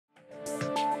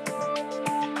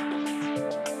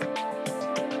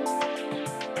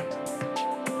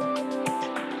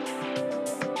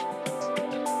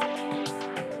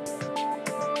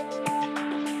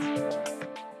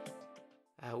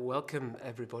Welcome,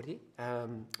 everybody.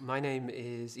 My name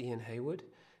is Ian Heywood.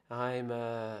 I'm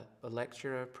a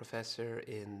lecturer, professor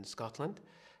in Scotland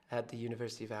at the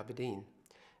University of Aberdeen.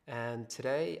 And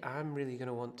today I'm really going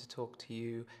to want to talk to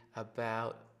you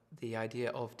about the idea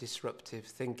of disruptive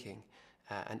thinking,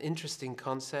 an interesting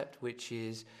concept which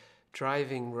is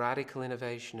driving radical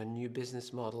innovation and new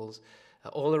business models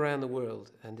all around the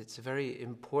world. And it's a very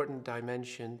important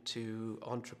dimension to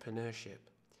entrepreneurship.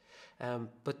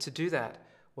 But to do that,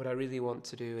 what I really want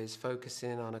to do is focus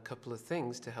in on a couple of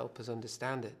things to help us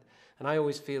understand it. And I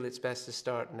always feel it's best to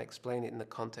start and explain it in the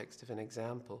context of an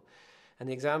example. And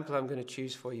the example I'm going to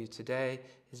choose for you today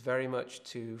is very much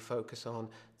to focus on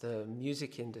the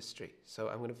music industry. So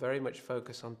I'm going to very much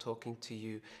focus on talking to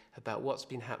you about what's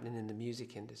been happening in the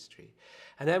music industry.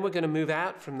 And then we're going to move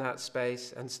out from that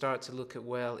space and start to look at,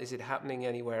 well, is it happening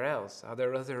anywhere else? Are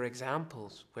there other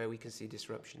examples where we can see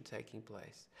disruption taking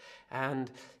place? And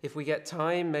if we get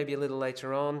time, maybe a little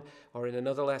later on, or in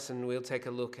another lesson, we'll take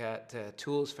a look at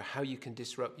tools for how you can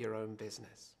disrupt your own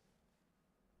business.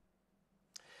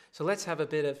 So let's have a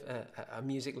bit of a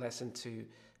music lesson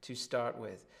to start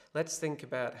with. Let's think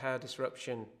about how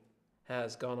disruption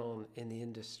has gone on in the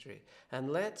industry. And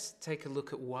let's take a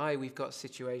look at why we've got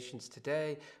situations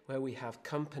today where we have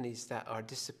companies that are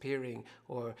disappearing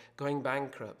or going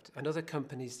bankrupt and other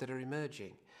companies that are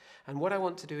emerging. And what I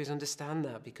want to do is understand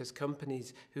that, because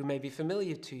companies who may be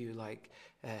familiar to you, like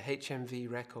HMV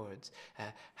Records,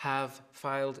 have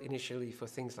filed initially for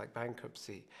things like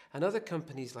bankruptcy. And other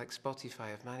companies like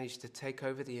Spotify have managed to take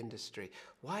over the industry.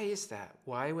 Why is that?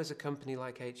 Why was a company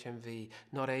like HMV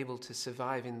not able to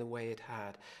survive in the way it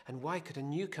had? And why could a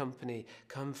new company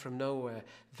come from nowhere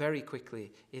very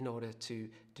quickly in order to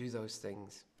do those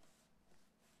things?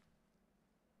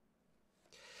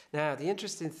 Now, the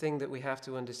interesting thing that we have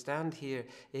to understand here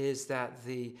is that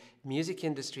the music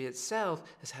industry itself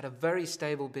has had a very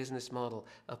stable business model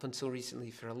up until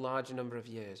recently for a large number of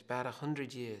years, about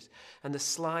 100 years. And the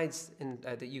slides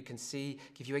that you can see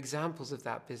give you examples of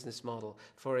that business model.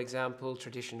 For example,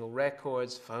 traditional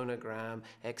records, phonogram,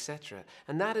 etc.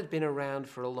 And that had been around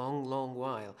for a long, long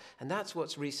while. And that's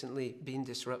what's recently been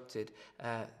disrupted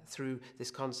through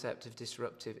this concept of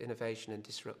disruptive innovation and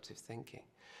disruptive thinking.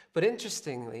 But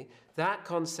interestingly, that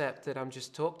concept that I'm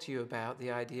just talking to you about,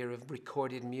 the idea of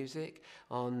recorded music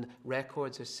on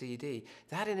records or CD,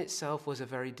 that in itself was a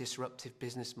very disruptive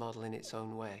business model in its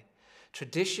own way.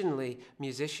 Traditionally,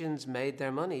 musicians made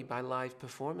their money by live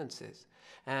performances,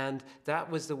 and that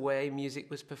was the way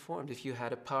music was performed. If you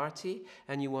had a party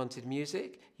and you wanted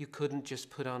music, you couldn't just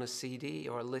put on a CD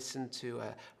or listen to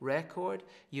a record.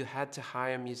 You had to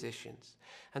hire musicians.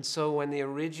 And so when the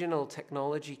original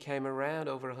technology came around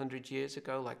over 100 years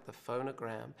ago, like the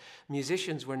phonogram,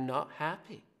 musicians were not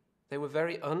happy. They were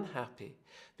very unhappy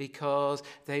because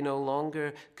they no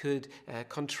longer could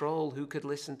control who could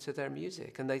listen to their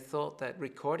music. And they thought that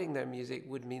recording their music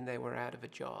would mean they were out of a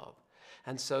job.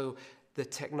 And so the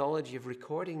technology of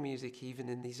recording music, even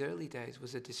in these early days,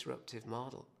 was a disruptive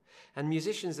model. And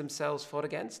musicians themselves fought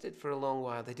against it for a long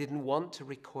while. They didn't want to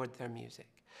record their music.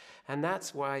 And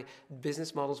that's why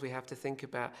business models we have to think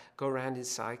about go around in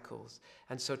cycles.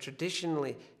 And so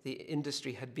traditionally, the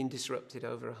industry had been disrupted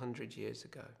over 100 years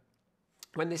ago.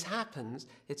 When this happens,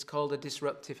 it's called a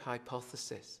disruptive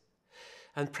hypothesis.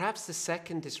 And perhaps the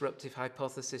second disruptive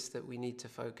hypothesis that we need to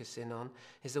focus in on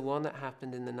is the one that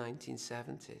happened in the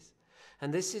 1970s.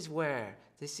 And this is where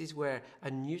a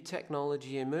new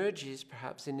technology emerges,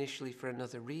 perhaps initially for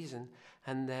another reason,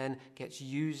 and then gets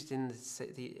used in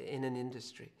an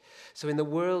industry. So in the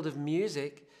world of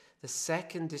music, the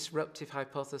second disruptive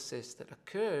hypothesis that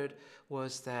occurred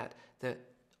was that the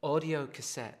audio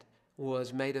cassette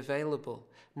was made available,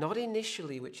 not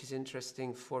initially, which is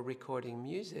interesting, for recording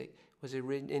music, was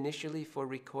initially for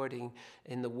recording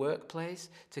in the workplace,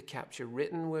 to capture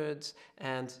written words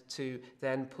and to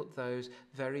then put those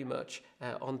very much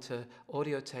onto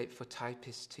audio tape for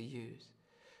typists to use.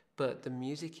 But the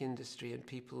music industry and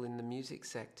people in the music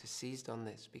sector seized on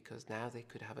this because now they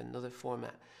could have another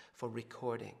format for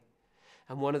recording.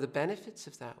 And one of the benefits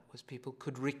of that was people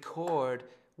could record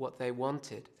what they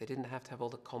wanted. They didn't have to have all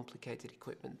the complicated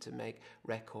equipment to make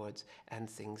records and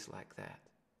things like that.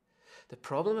 The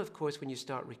problem, of course, when you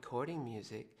start recording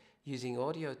music using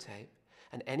audio tape,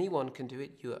 and anyone can do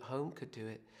it, you at home could do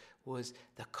it, was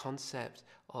the concept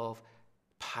of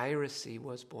piracy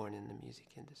was born in the music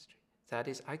industry. That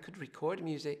is, I could record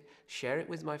music, share it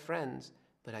with my friends,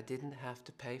 but I didn't have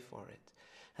to pay for it.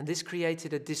 And this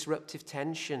created a disruptive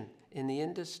tension in the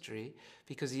industry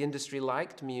because the industry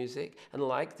liked music and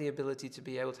liked the ability to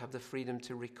be able to have the freedom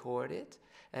to record it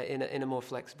in a more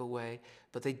flexible way,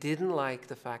 but they didn't like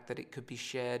the fact that it could be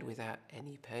shared without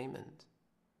any payment.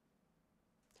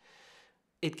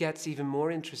 It gets even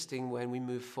more interesting when we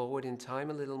move forward in time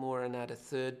a little more and add a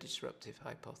third disruptive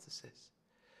hypothesis.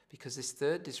 Because this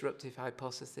third disruptive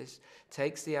hypothesis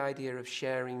takes the idea of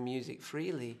sharing music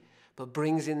freely, but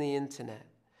brings in the internet.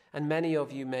 And many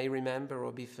of you may remember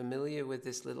or be familiar with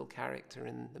this little character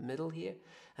in the middle here,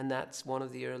 and that's one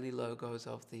of the early logos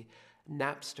of the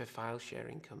Napster file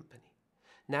sharing company.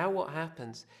 Now what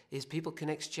happens is people can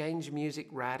exchange music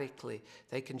radically.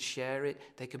 They can share it,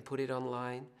 they can put it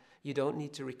online. You don't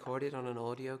need to record it on an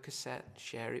audio cassette and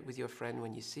share it with your friend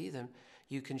when you see them.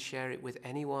 You can share it with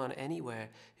anyone, anywhere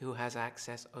who has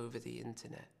access over the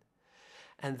internet.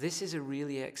 And this is a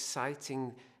really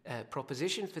exciting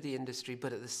proposition for the industry,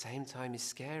 but at the same time is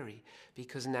scary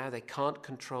because now they can't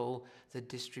control the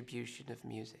distribution of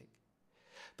music.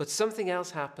 But something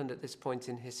else happened at this point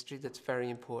in history that's very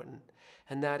important,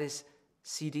 and that is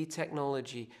CD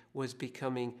technology was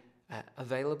becoming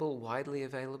available, widely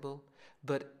available,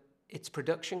 but its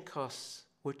production costs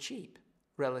were cheap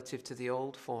relative to the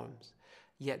old forms,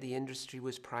 yet the industry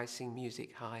was pricing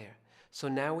music higher. So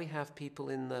now we have people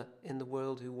in the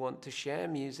world who want to share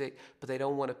music, but they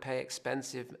don't want to pay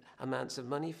expensive amounts of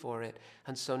money for it.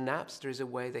 And so Napster is a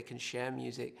way they can share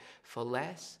music for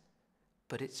less,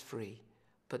 but it's free.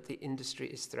 But the industry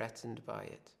is threatened by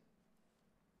it.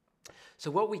 So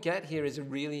what we get here is a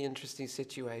really interesting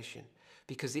situation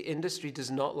because the industry does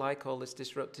not like all this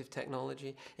disruptive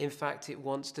technology. In fact, it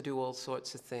wants to do all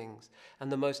sorts of things.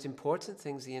 And the most important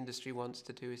things the industry wants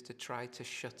to do is to try to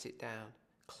shut it down.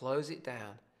 Close it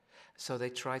down. So they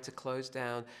try to close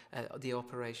down the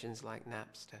operations like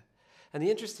Napster. And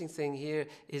the interesting thing here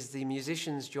is the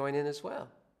musicians join in as well,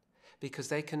 because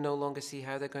they can no longer see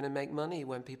how they're going to make money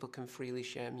when people can freely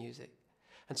share music.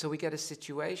 And so we get a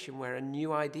situation where a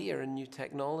new idea and new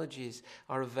technologies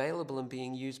are available and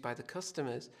being used by the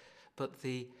customers, but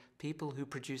the people who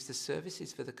produce the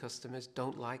services for the customers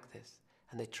don't like this,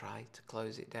 and they try to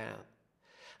close it down.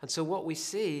 And so what we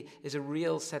see is a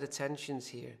real set of tensions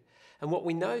here. And what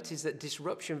we note is that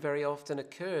disruption very often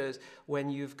occurs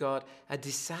when you've got a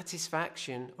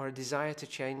dissatisfaction or a desire to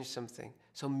change something.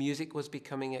 So music was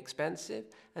becoming expensive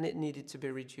and it needed to be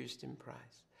reduced in price.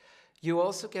 You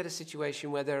also get a situation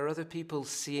where there are other people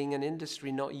seeing an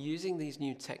industry not using these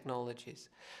new technologies.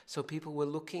 So people were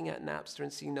looking at Napster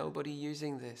and seeing nobody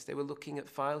using this. They were looking at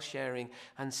file sharing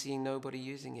and seeing nobody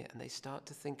using it. And they start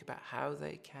to think about how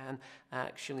they can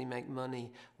actually make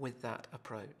money with that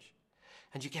approach.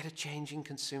 And you get a change in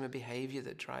consumer behavior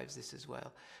that drives this as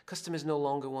well. Customers no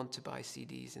longer want to buy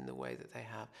CDs in the way that they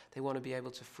have. They want to be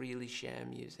able to freely share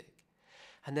music.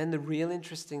 And then the real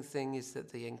interesting thing is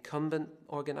that the incumbent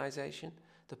organization,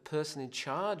 the person in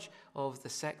charge of the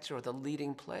sector or the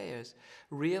leading players,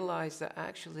 realize that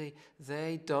actually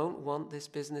they don't want this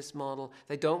business model.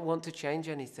 They don't want to change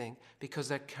anything because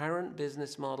their current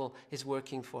business model is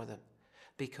working for them,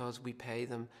 because we pay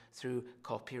them through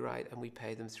copyright and we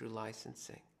pay them through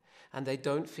licensing. And they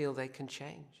don't feel they can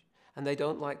change. And they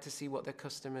don't like to see what their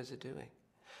customers are doing.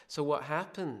 So what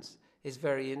happens is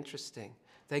very interesting.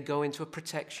 They go into a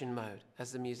protection mode,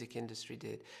 as the music industry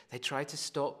did. They try to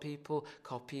stop people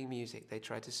copying music. They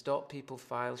try to stop people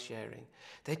file sharing.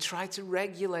 They try to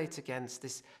regulate against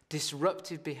this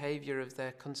disruptive behavior of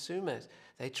their consumers.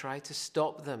 They try to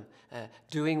stop them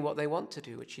doing what they want to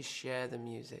do, which is share the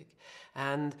music.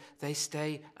 And they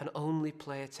stay and only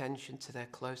pay attention to their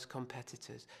close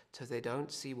competitors so they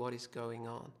don't see what is going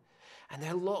on. And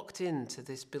they're locked into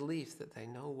this belief that they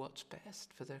know what's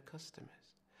best for their customers.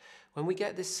 When we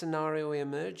get this scenario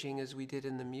emerging, as we did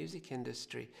in the music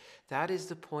industry, that is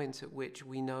the point at which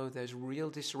we know there's real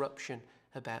disruption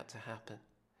about to happen.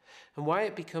 And why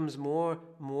it becomes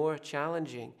more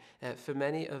challenging for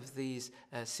many of these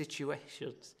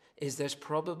situations is there's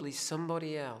probably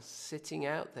somebody else sitting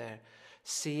out there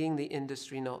seeing the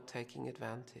industry not taking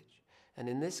advantage. And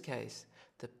in this case,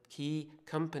 the key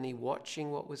company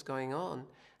watching what was going on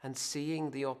and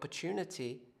seeing the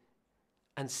opportunity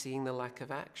and seeing the lack of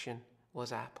action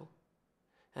was Apple.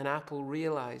 And Apple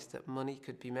realized that money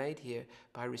could be made here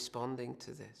by responding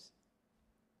to this.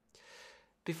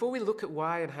 Before we look at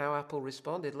why and how Apple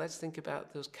responded, let's think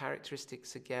about those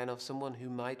characteristics again of someone who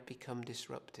might become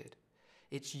disrupted.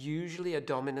 It's usually a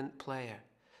dominant player,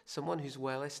 someone who's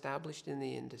well established in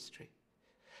the industry.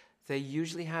 They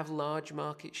usually have large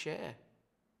market share,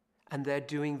 and they're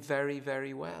doing very,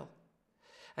 very well.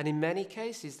 And in many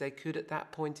cases, they could, at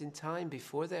that point in time,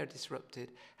 before they're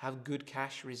disrupted, have good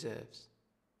cash reserves.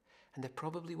 And they're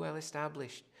probably well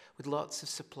established, with lots of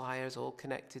suppliers all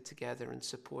connected together and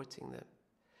supporting them.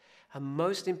 And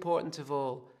most important of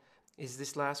all is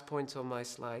this last point on my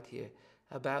slide here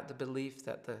about the belief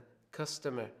that the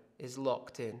customer is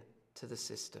locked in to the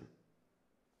system.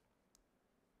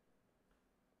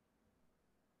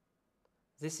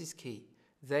 This is key.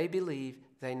 They believe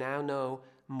they now know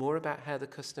more about how the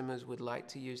customers would like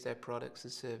to use their products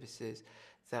and services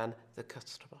than the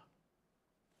customer.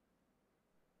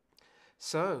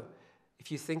 So,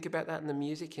 if you think about that in the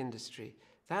music industry,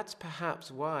 that's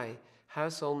perhaps why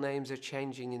household names are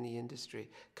changing in the industry.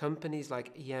 Companies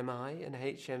like EMI and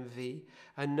HMV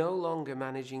are no longer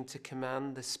managing to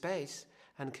command the space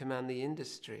and command the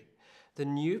industry. The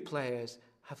new players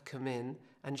have come in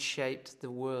and shaped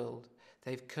the world.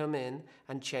 They've come in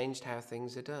and changed how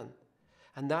things are done.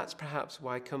 And that's perhaps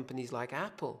why companies like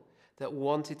Apple, that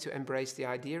wanted to embrace the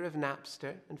idea of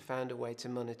Napster and found a way to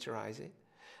monetize it,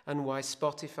 and why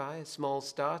Spotify, a small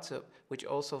startup which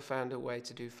also found a way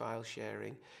to do file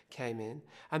sharing, came in,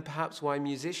 and perhaps why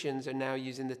musicians are now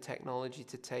using the technology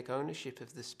to take ownership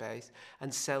of the space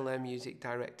and sell their music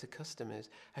direct to customers,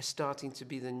 are starting to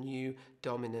be the new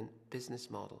dominant business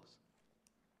models.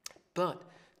 But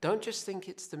don't just think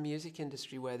it's the music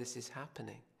industry where this is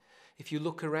happening. If you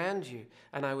look around you,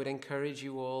 and I would encourage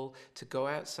you all to go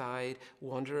outside,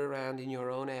 wander around in your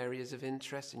own areas of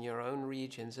interest, in your own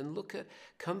regions, and look at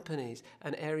companies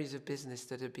and areas of business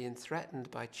that are being threatened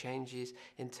by changes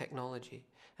in technology.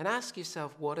 And ask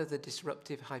yourself, what are the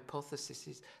disruptive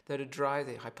hypotheses that are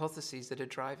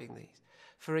driving these?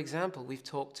 For example, we've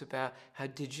talked about how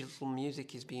digital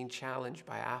music is being challenged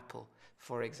by Apple,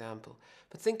 for example.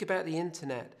 But think about the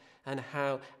internet and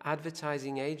how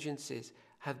advertising agencies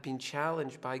have been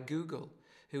challenged by Google,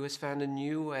 who has found a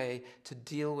new way to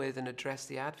deal with and address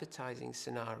the advertising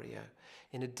scenario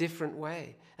in a different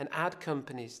way, and ad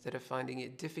companies that are finding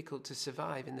it difficult to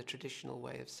survive in the traditional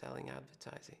way of selling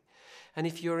advertising. And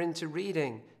if you're into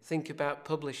reading, think about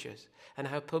publishers and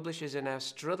how publishers are now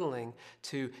struggling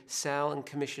to sell and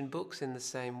commission books in the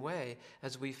same way,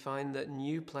 as we find that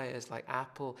new players like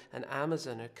Apple and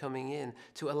Amazon are coming in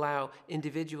to allow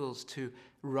individuals to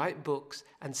write books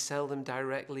and sell them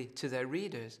directly to their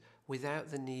readers without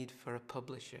the need for a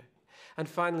publisher. And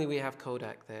finally, we have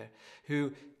Kodak there,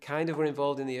 who kind of were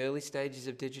involved in the early stages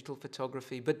of digital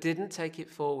photography, but didn't take it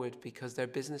forward because their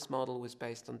business model was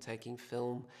based on taking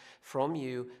film from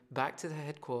you back to the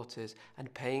headquarters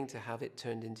and paying to have it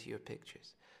turned into your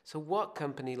pictures. So what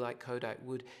company like Kodak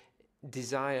would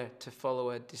desire to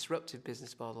follow a disruptive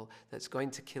business model that's going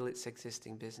to kill its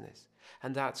existing business?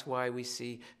 And that's why we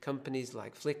see companies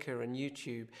like Flickr and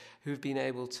YouTube who've been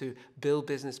able to build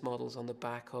business models on the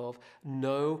back of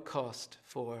no cost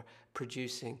for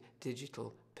producing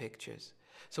digital pictures.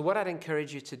 So what I'd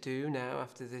encourage you to do now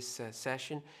after this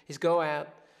session is go out,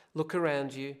 look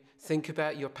around you, think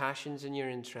about your passions and your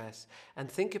interests,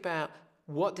 and think about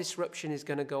what disruption is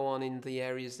going to go on in the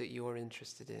areas that you're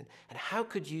interested in, and how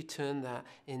could you turn that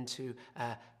into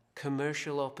a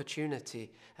commercial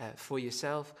opportunity for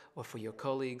yourself or for your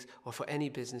colleagues or for any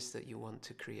business that you want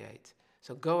to create.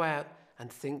 So go out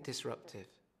and think disruptive.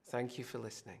 Thank you for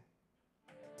listening.